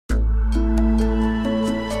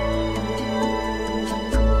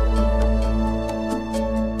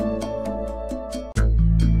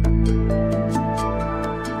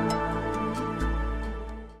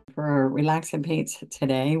Relax and Paints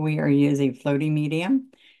today. We are using floating medium,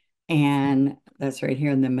 and that's right here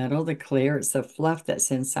in the middle, the clear. It's the fluff that's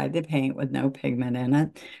inside the paint with no pigment in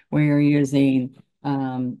it. We are using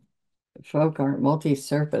Folk Art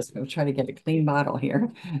Multi-Surface. We'll try to get a clean bottle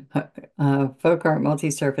here. Folk Art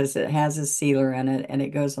Multi-Surface. It has a sealer in it, and it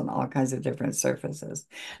goes on all kinds of different surfaces.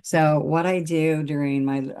 So what I do during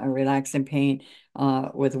my relax and paint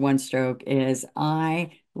with one stroke is I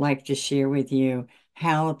like to share with you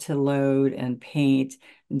how to load and paint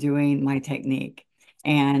doing my technique.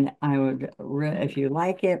 And I would, if you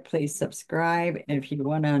like it, please subscribe. If you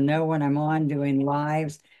want to know when I'm on doing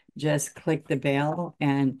lives, just click the bell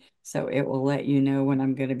and so it will let you know when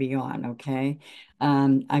I'm going to be on, okay?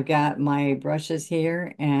 I've got my brushes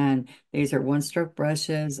here, and these are one-stroke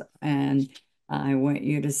brushes, and I want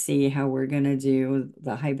you to see how we're going to do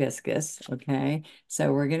the hibiscus, okay?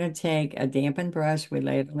 So we're going to take a dampened brush, we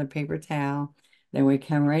lay it on a paper towel, then we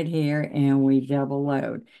come right here and we double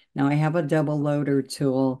load. Now I have a double loader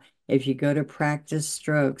tool. If you go to practice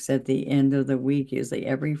strokes at the end of the week, usually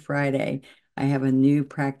every Friday, I have a new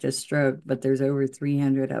practice stroke, but there's over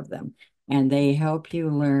 300 of them. And they help you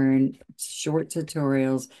learn short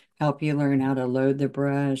tutorials, help you learn how to load the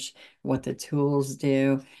brush, what the tools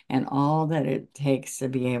do, and all that it takes to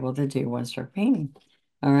be able to do one stroke painting.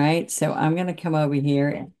 All right, so I'm going to come over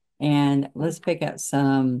here and let's pick up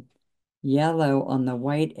some yellow on the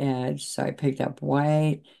white edge. So I picked up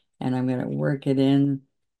white and I'm going to work it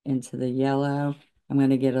into the yellow. I'm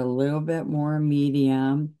going to get a little bit more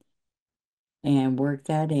medium and work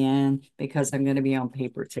that in because I'm going to be on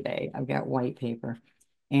paper today. I've got white paper.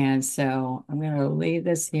 And so I'm going to leave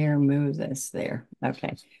this here, move this there.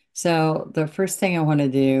 Okay. So the first thing I want to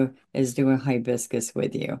do is do a hibiscus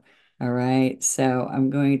with you. All right. So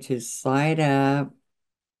I'm going to slide up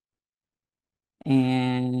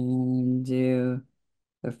and do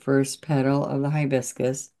the first petal of the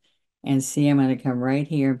hibiscus. And see, I'm going to come right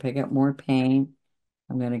here and pick up more paint.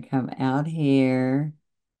 I'm going to come out here.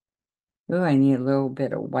 Oh, I need a little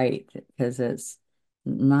bit of white because it's a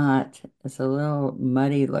little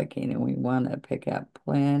muddy looking and we want to pick up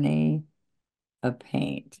plenty of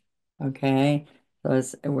paint. Okay, so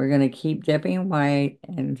we're going to keep dipping white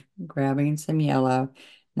and grabbing some yellow.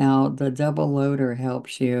 Now, the double loader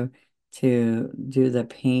helps you to do the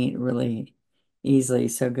paint really easily.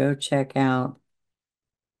 So go check out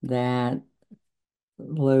that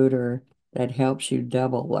loader that helps you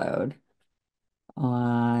double load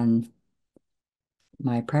on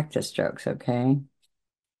my practice strokes, okay?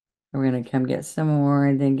 We're going to come get some more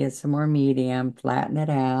and then get some more medium, flatten it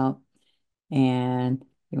out. And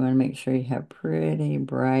you want to make sure you have pretty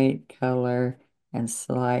bright color and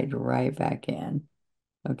slide right back in.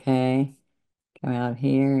 Okay. Come out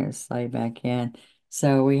here and slide back in.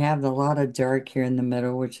 So we have a lot of dark here in the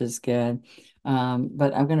middle, which is good. But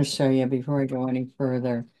I'm going to show you before I go any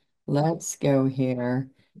further. Let's go here.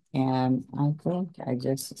 And I think I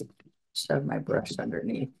just shoved my brush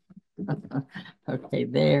underneath. Okay,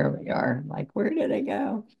 there we are. Like, where did it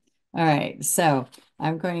go? All right, so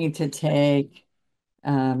I'm going to take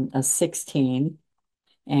a 16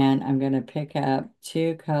 and I'm going to pick up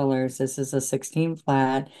two colors. This is a 16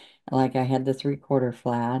 flat, like I had the 3/4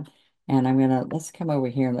 flat. And let's come over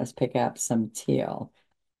here and let's pick up some teal.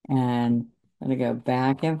 And I'm going to go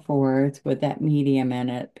back and forth with that medium in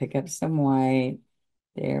it, pick up some white.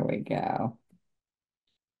 There we go.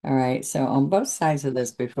 All right, so on both sides of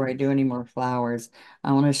this, before I do any more flowers,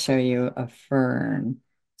 I want to show you a fern.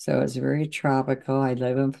 So it's very tropical. I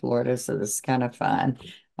live in Florida, so this is kind of fun.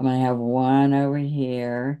 I'm going to have one over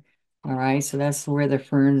here. All right, so that's where the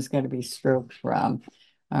fern is going to be stroked from.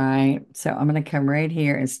 All right, so I'm going to come right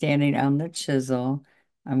here and standing on the chisel,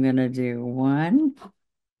 I'm going to do one,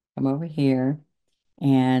 come over here,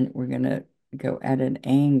 and we're going to go at an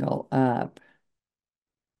angle up.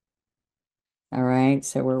 All right,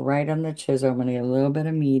 so we're right on the chisel. I'm going to get a little bit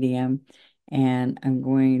of medium, and I'm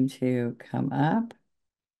going to come up,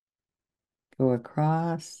 go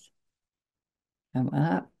across, come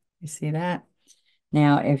up. You see that?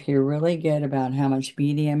 Now, if you're really good about how much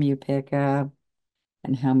medium you pick up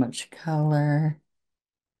and how much color,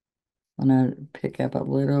 I'm going to pick up a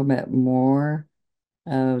little bit more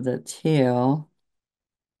of the teal,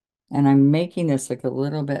 and I'm making this look a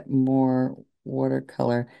little bit more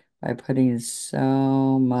watercolor by putting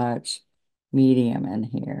so much medium in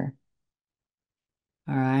here.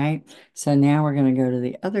 All right, so now we're going to go to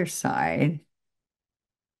the other side.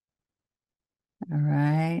 All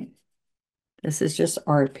right, this is just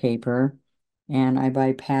art paper, and I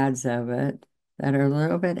buy pads of it that are a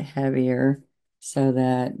little bit heavier so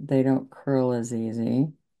that they don't curl as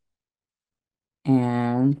easy.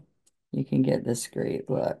 And you can get this great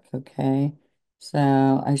look, okay?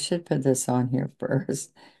 So I should put this on here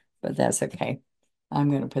first, but that's okay. I'm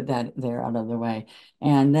going to put that there out of the way.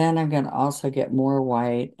 And then I'm going to also get more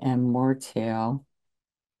white and more teal,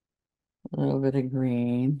 a little bit of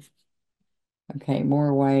green. Okay,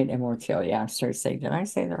 more white and more teal. Yeah, I started saying, did I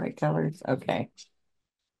say the right colors? Okay,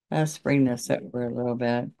 let's bring this over a little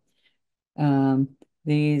bit.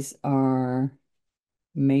 These are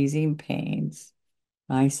amazing paints,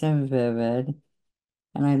 nice and vivid.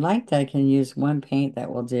 And I like that I can use one paint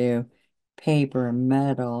that will do paper,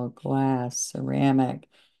 metal, glass, ceramic,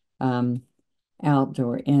 um,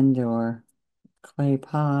 outdoor, indoor, clay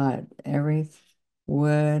pot, every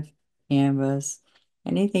wood, canvas,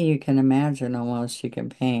 anything you can imagine almost you can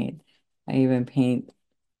paint. I even paint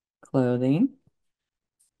clothing.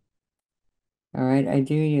 All right, I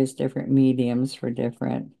do use different mediums for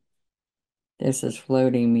different. This is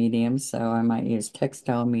floating medium, so I might use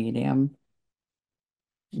textile medium,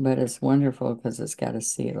 but it's wonderful because it's got a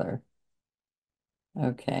sealer.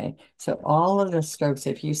 Okay, so all of the strokes,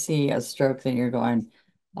 if you see a stroke that you're going,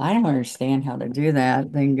 I don't understand how to do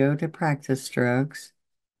that, then go to practice strokes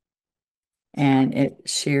and it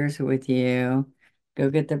shares with you. Go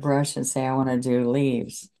get the brush and say, I want to do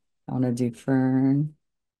leaves. I want to do fern.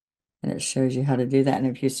 And it shows you how to do that. And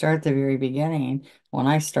if you start at the very beginning, when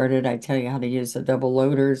I started, I tell you how to use the double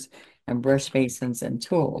loaders and brush basins and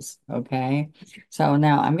tools. Okay. So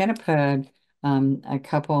now I'm going to put a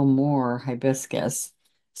couple more hibiscus.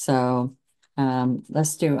 So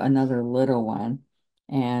let's do another little one.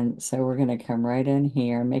 And so we're going to come right in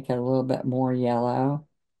here, make it a little bit more yellow.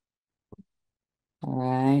 All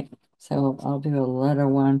right. So I'll do a little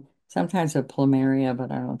one, sometimes a plumeria,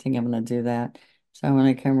 but I don't think I'm going to do that. So I'm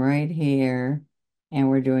going to come right here and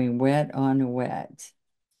we're doing wet on wet.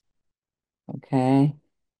 Okay.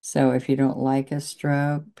 So if you don't like a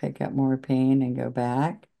stroke, pick up more paint and go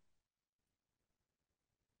back.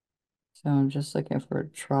 So I'm just looking for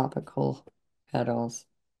tropical petals,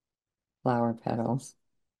 flower petals.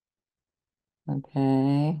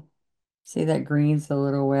 Okay. See that green's a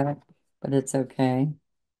little wet, but it's okay.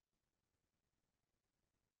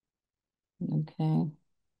 Okay.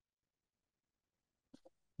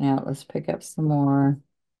 Now let's pick up some more.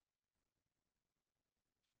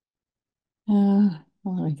 I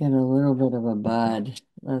want to get a little bit of a bud.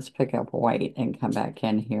 Let's pick up white and come back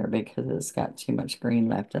in here because it's got too much green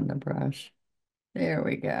left in the brush. There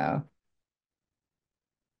we go.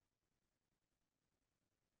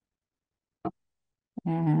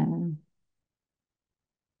 And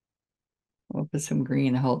we'll put some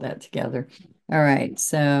green to hold that together. All right,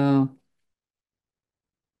 so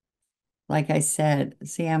like I said,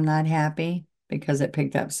 see, I'm not happy because it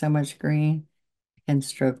picked up so much green and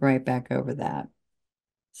stroke right back over that.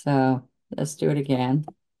 So let's do it again.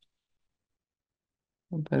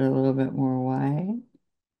 We'll put a little bit more white,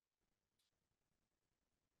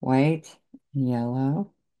 white,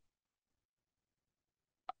 yellow.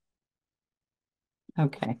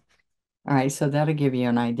 Okay. All right, so that'll give you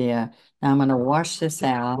an idea. Now I'm going to wash this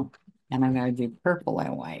out and I'm going to do purple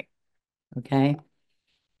and white. Okay,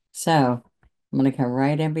 so I'm going to come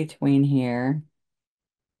right in between here.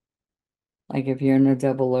 Like if you're in a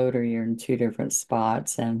double loader, you're in two different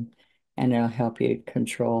spots and it'll help you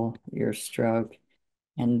control your stroke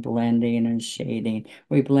and blending and shading.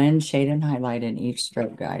 We blend, shade, and highlight in each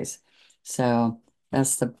stroke, guys. So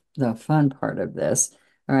that's the fun part of this.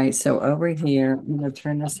 All right, so over here, I'm going to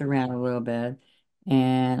turn this around a little bit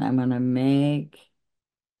and I'm going to make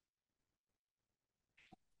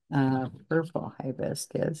purple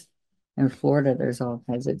hibiscus. In Florida, there's all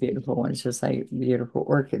kinds of beautiful ones, just like beautiful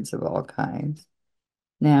orchids of all kinds.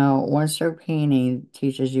 Now, one-stroke painting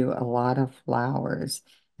teaches you a lot of flowers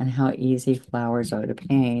and how easy flowers are to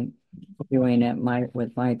paint doing it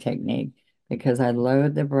with my technique because I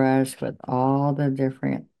load the brush with all the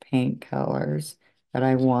different paint colors that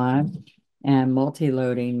I want. And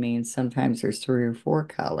multi-loading means sometimes there's three or four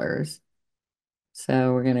colors.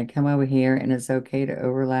 So we're going to come over here and it's okay to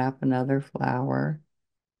overlap another flower.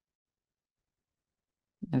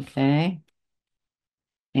 Okay.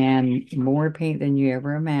 And more paint than you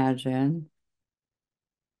ever imagined.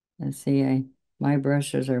 And see, my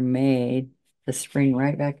brushes are made to spring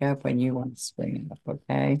right back up when you want to spring up,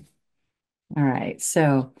 okay? All right,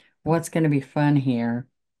 so what's going to be fun here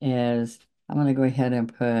is I'm going to go ahead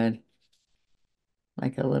and put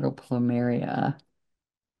like a little plumeria,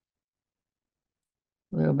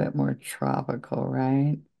 a little bit more tropical,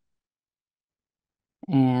 right?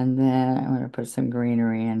 And then I'm going to put some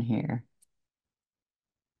greenery in here.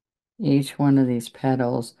 Each one of these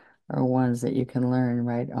petals are ones that you can learn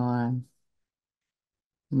right on.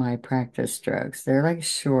 my practice strokes. They're like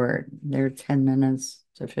short. They're 10 minutes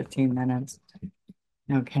to 15 minutes.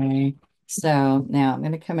 Okay. So now I'm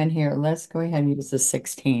going to come in here. Let's go ahead and use the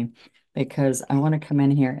 16 because I want to come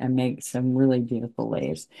in here and make some really beautiful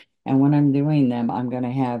leaves. And when I'm doing them, I'm going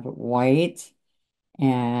to have white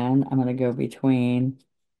and I'm going to go between,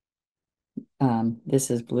 this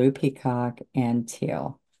is blue peacock and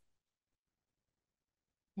teal.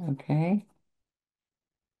 Okay.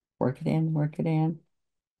 Work it in, work it in.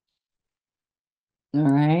 All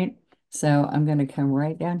right. So I'm going to come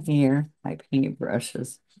right down here. My paintbrush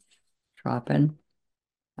is dropping.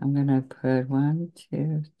 I'm going to put 1,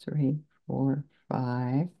 2, 3, 4,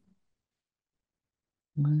 5.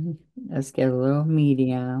 Let's get a little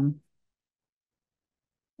medium.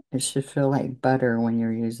 It should feel like butter when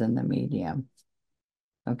you're using the medium.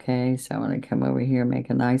 Okay, so I'm going to come over here, make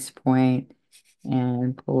a nice point,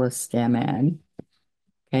 and pull a stem in.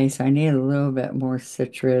 Okay, so I need a little bit more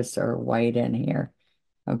citrus or white in here.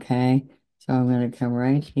 Okay, so I'm going to come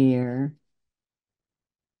right here,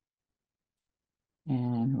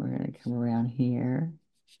 and we're going to come around here.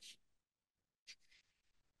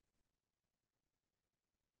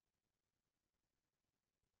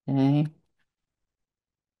 Okay,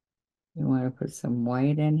 you want to put some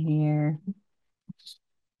white in here.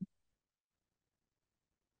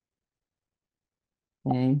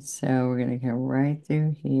 Okay, so we're going to come right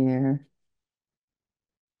through here.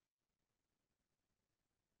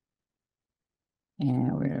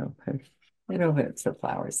 And we're going to put little bits of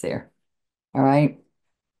flowers there. All right.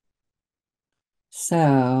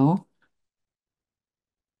 So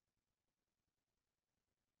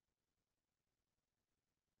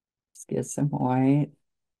let's get some white.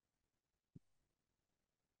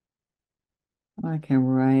 I can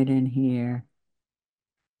write in here.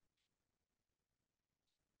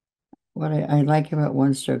 What I like about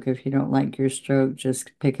one stroke, if you don't like your stroke,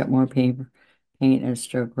 just pick up more paint and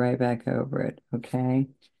stroke right back over it. Okay.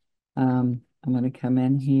 I'm going to come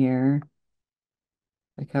in here.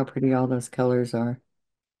 Look how pretty all those colors are.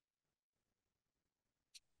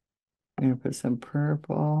 I'm going to put some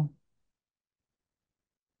purple.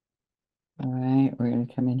 All right, we're going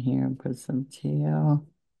to come in here and put some teal,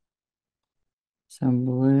 some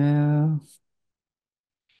blue.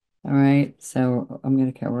 All right, so I'm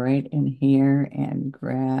going to come right in here and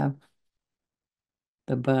grab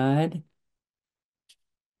the bud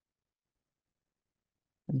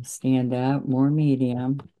and stand up, more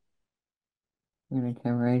medium. We're going to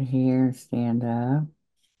come right here, stand up.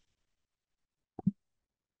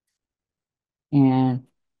 And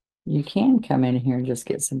you can come in here and just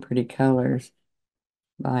get some pretty colors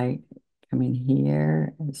by coming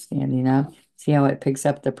here and standing up. See how it picks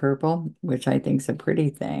up the purple, which I think is a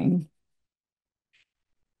pretty thing.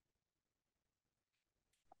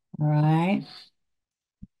 All right,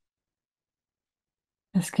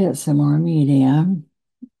 let's get some more medium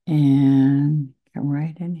and come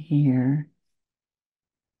right in here.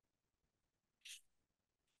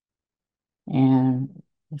 And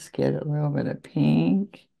let's get a little bit of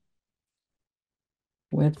pink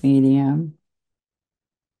with medium.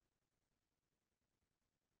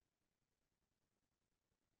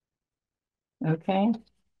 Okay,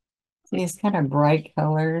 these kind of bright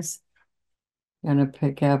colors. Gonna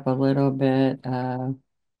pick up a little bit of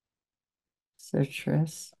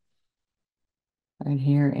citrus right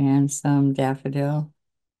here and some daffodil.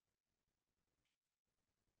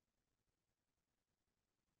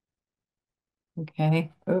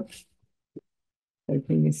 Okay, oops, so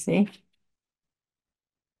can you see?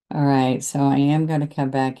 All right, so I am gonna come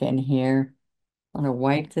back in here. I'm gonna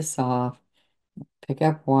wipe this off, pick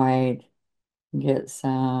up white, get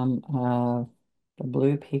some of the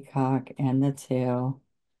blue peacock and the teal.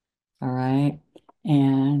 All right,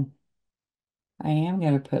 and I am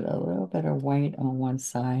going to put a little bit of white on one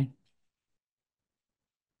side.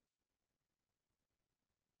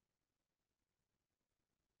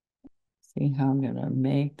 See how I'm going to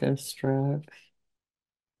make those strokes.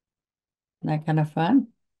 Isn't that kind of fun?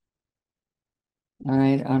 All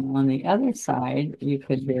right, on the other side, you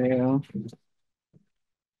could do,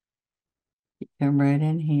 come right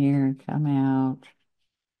in here, come out.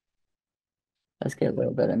 Let's get a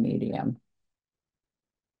little bit of medium.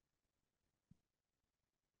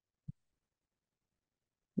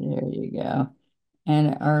 There you go. And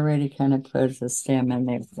it already kind of puts a stem in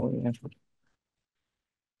there for you.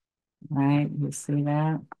 All right, you see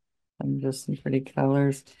that? And just some pretty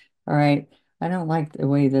colors. All right, I don't like the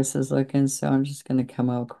way this is looking, so I'm just going to come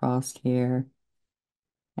across here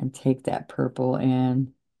and take that purple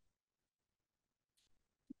in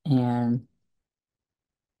and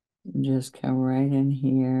just come right in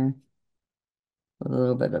here a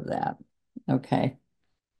little bit of that. Okay.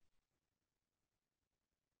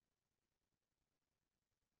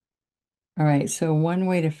 All right. So one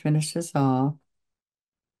way to finish this off,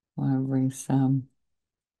 I want to bring some,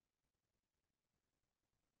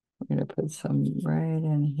 we're going to put some right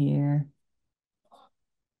in here.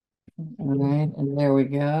 All right. And there we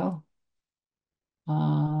go.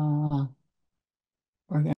 We're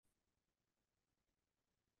gonna,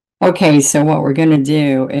 okay. So what we're going to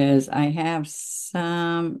do is I have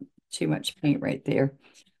some too much paint right there.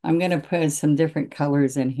 I'm going to put some different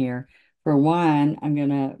colors in here. For one, I'm going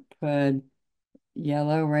to put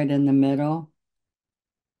yellow right in the middle.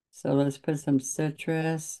 So let's put some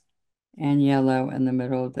citrus and yellow in the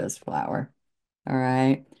middle of this flower. All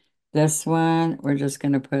right. This one, we're just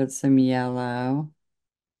going to put some yellow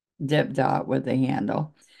dip dot with the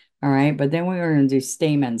handle. All right. But then we're going to do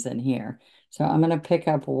stamens in here. So I'm going to pick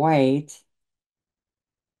up white.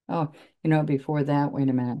 Oh, before that, wait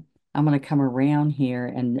a minute. I'm going to come around here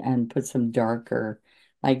and put some darker,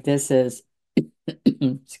 like this is,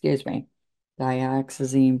 excuse me,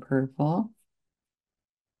 dioxazine purple.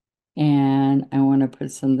 And I want to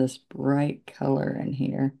put some of this bright color in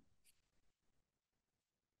here.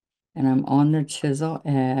 And I'm on the chisel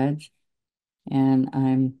edge, and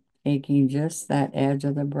I'm taking just that edge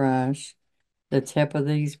of the brush, the tip of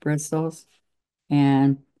these bristles,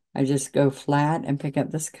 and I just go flat and pick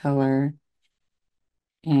up this color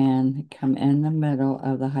and come in the middle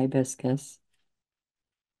of the hibiscus.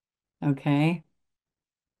 Okay.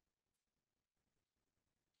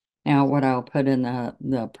 Now what I'll put in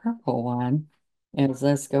the purple one is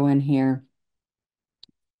let's go in here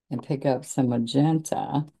and pick up some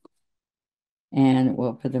magenta, and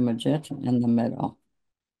we'll put the magenta in the middle.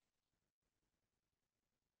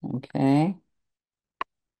 Okay.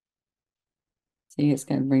 See, it's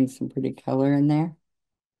going to bring some pretty color in there.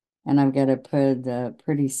 And I've got to put the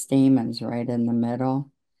pretty stamens right in the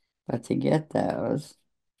middle. But to get those,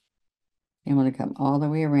 you want to come all the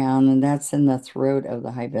way around, and that's in the throat of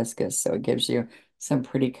the hibiscus. So it gives you some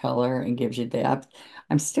pretty color and gives you depth.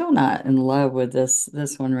 I'm still not in love with this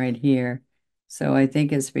one right here. So I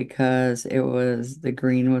think it's because the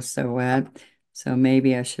green was so wet. So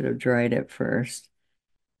maybe I should have dried it first.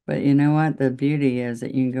 But you know what? The beauty is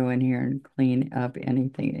that you can go in here and clean up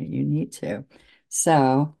anything that you need to.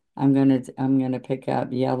 So I'm gonna pick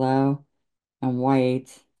up yellow and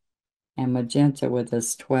white and magenta with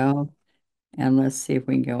this 12. And let's see if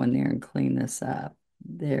we can go in there and clean this up.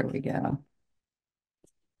 There we go.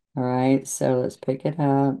 All right, so let's pick it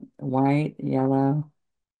up. White, yellow.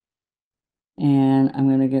 And I'm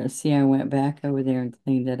gonna go see I went back over there and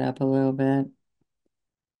cleaned it up a little bit.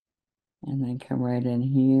 And then come right in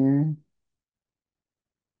here.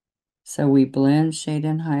 So we blend, shade,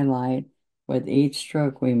 and highlight with each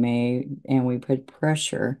stroke we made, and we put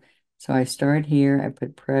pressure. So I start here, I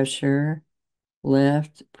put pressure,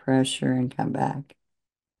 lift, pressure, and come back.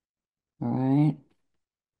 All right.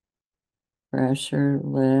 Pressure,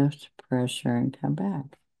 lift, pressure, and come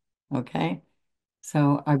back. Okay.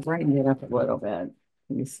 So I brightened it up a little bit.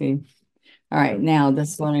 You see? All right, now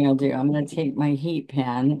this is what I'm gonna do. I'm gonna take my heat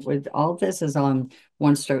pen with all this is on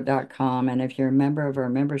onestroke.com. And if you're a member of our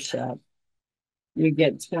membership, you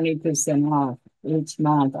get 20% off each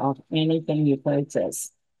month off anything you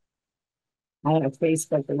purchase. I have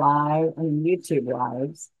Facebook Live and YouTube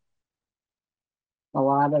Lives, a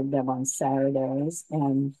lot of them on Saturdays,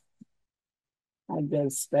 and I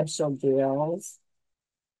give special deals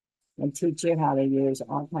and teach you how to use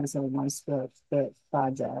all kinds of my script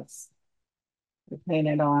projects. We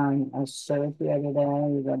painted on a shirt the other day.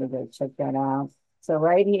 You gotta go check that out. So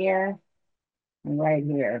right here and right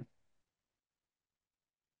here,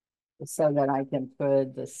 so that I can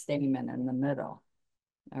put the stamen in the middle.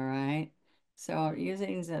 All right. So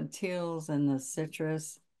using the teals and the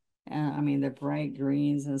citrus, I mean the bright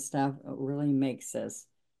greens and stuff really makes this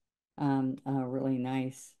a really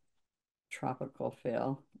nice tropical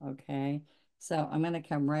feel. Okay. So I'm going to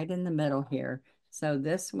come right in the middle here. So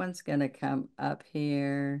this one's going to come up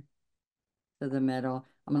here to the middle.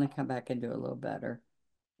 I'm going to come back and do a little better.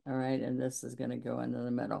 All right. And this is going to go into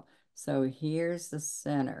the middle. So here's the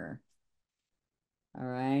center. All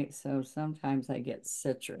right. So sometimes I get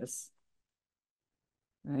citrus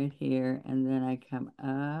right here, and then I come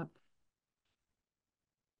up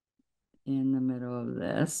in the middle of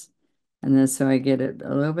this, and then so I get it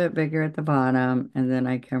a little bit bigger at the bottom, and then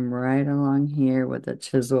I come right along here with the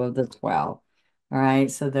chisel of the 12. All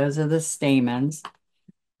right, so those are the stamens.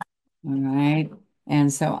 All right,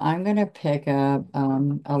 and so I'm going to pick up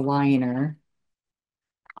a liner,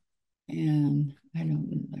 and I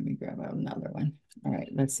don't, let me grab another one. All right,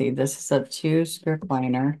 let's see. This is a two strip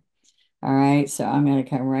liner. All right, so I'm going to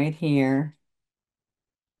come right here.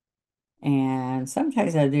 And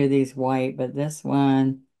sometimes I do these white, but this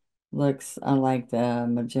one looks, I like the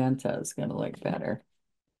magenta is going to look better.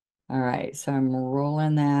 All right, so I'm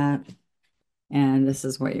rolling that. And this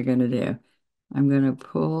is what you're going to do. I'm going to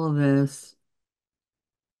pull this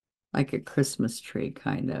like a Christmas tree,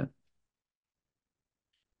 kind of.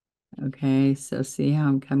 Okay, so see how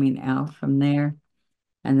I'm coming out from there?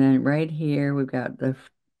 And then right here, we've got the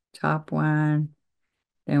top one.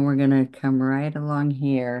 Then we're going to come right along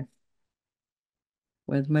here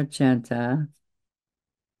with magenta.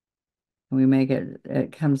 And we make it,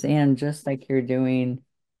 it comes in just like you're doing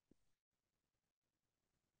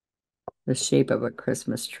the shape of a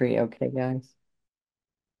Christmas tree. Okay, guys?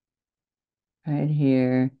 Right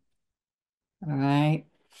here. All right.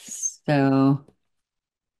 So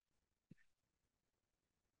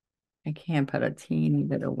I can't put a teeny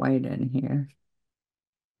bit of white in here.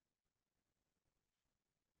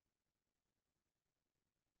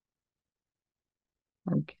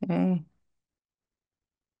 Okay.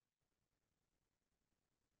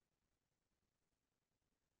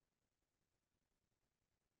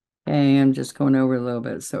 Okay, I'm just going over a little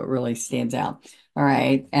bit so it really stands out. All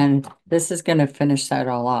right, and this is going to finish that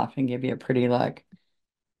all off and give you a pretty look.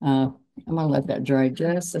 I'm going to let that dry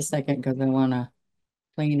just a second because I want to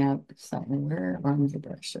clean up something. Where on the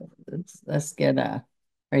brush? Let's get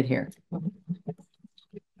right here.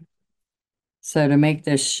 So to make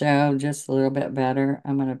this show just a little bit better,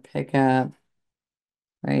 I'm going to pick up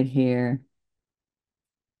right here.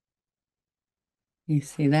 You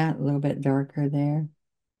see that? A little bit darker there.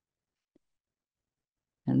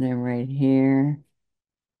 And then right here.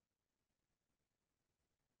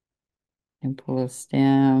 And pull a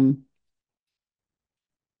stem.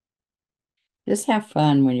 Just have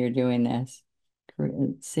fun when you're doing this.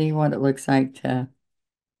 See what it looks like to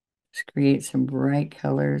just create some bright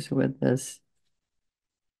colors with this,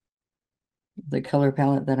 the color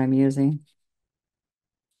palette that I'm using.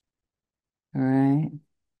 All right.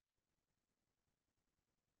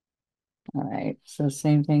 All right. So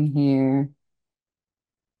same thing here.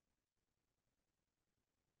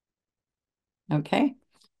 Okay.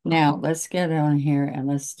 Now let's get on here and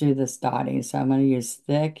let's do this dotting. So I'm going to use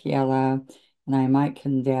thick yellow and I might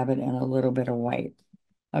can dab it in a little bit of white.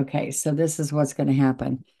 Okay. So this is what's going to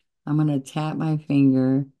happen. I'm going to tap my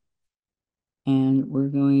finger and we're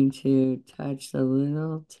going to touch the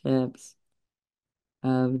little tips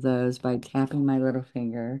of those by tapping my little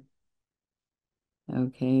finger.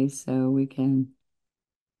 Okay, so we can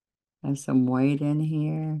have some white in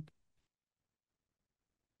here.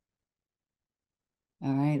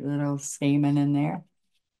 All right, little stamen in there.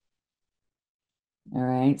 All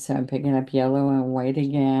right, so I'm picking up yellow and white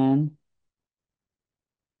again.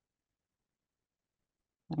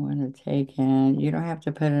 I want to take in, you don't have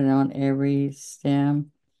to put it on every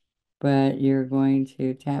stem, but you're going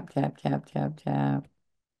to tap, tap, tap, tap, tap.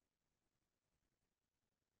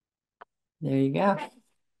 There you go. Isn't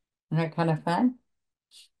that kind of fun?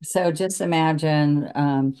 So just imagine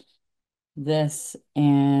this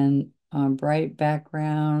and bright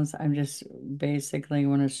backgrounds. I'm just basically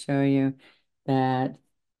want to show you that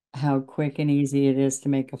how quick and easy it is to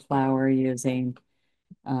make a flower using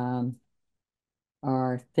um,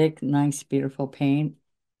 our thick, nice, beautiful paint,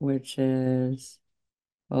 which is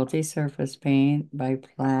multi-surface paint by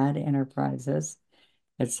Plaid Enterprises.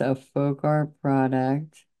 It's a folk art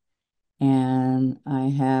product, and I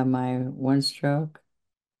have my one stroke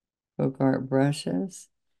folk art brushes.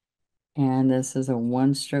 And this is a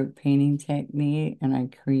one-stroke painting technique, and I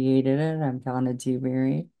created it. I'm Donna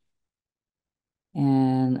Dewberry,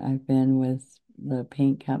 and I've been with the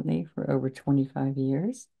paint company for over 25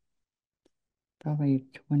 years, probably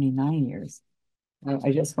 29 years.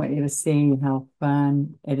 I just want you to see how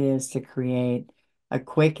fun it is to create a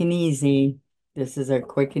quick and easy. This is a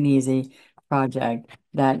quick and easy project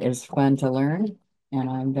that is fun to learn, and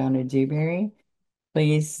I'm Donna Dewberry.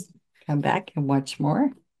 Please come back and watch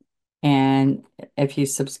more. And if you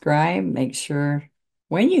subscribe, make sure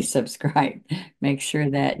when you subscribe, make sure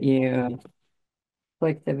that you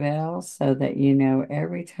click the bell so that you know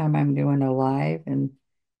every time I'm doing a live and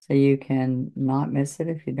so you can not miss it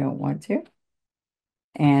if you don't want to.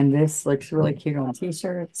 And this looks really cute on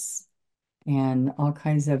t-shirts and all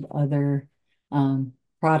kinds of other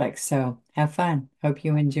products. So have fun. Hope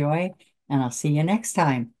you enjoy, and I'll see you next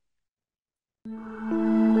time.